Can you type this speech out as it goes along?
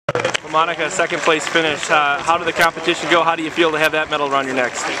Monica, second place finish. How did the competition go? How do you feel to have that medal around your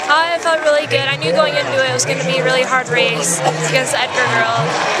neck? I felt really good. I knew going into it was going to be a really hard race against the Edgar girl,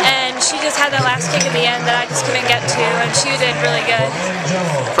 and she just had that last kick in the end that I just couldn't get to, and she did really good.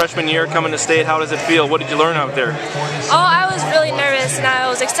 Freshman year coming to state, how does it feel? What did you learn out there? Oh, I was really nervous and I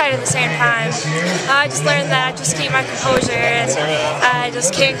was excited at the same time. I just learned that I just keep my composure and I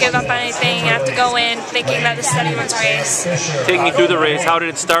just can't give up on anything. I have to go in thinking that this is anyone's race. Taking you through the race, how did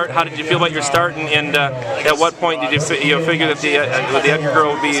it start? How did you feel about your start? And at what point did you figure that the Edgar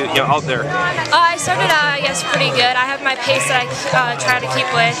girl would be out there? I started out, I guess, pretty good. I have my pace that I try to keep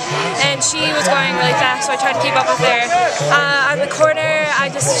with, and she was going really fast, so I tried to keep up with her. On the corner,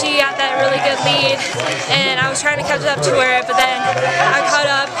 she had that really good lead, and I was trying to catch up to her, but then I caught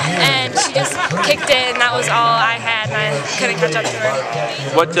up, and she just kicked it, and that was all I had, and I couldn't catch up to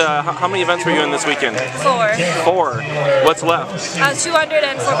her. How many events were you in this weekend? 4. 4. What's left? 200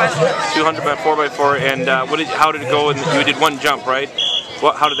 and 4x4. 200 by 4x4, and how did it go? And you did one jump, right?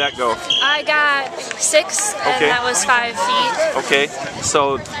 How did that go? I got 6, and that was 5 feet. Okay,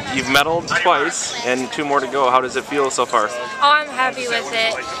 so you've medaled twice, and 2 more to go. How does it feel so far? Oh, I'm happy with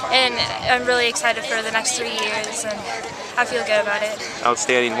it, and I'm really excited for the next 3 years, and I feel good about it.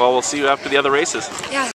 Outstanding. Well, we'll see you after the other races. Yeah.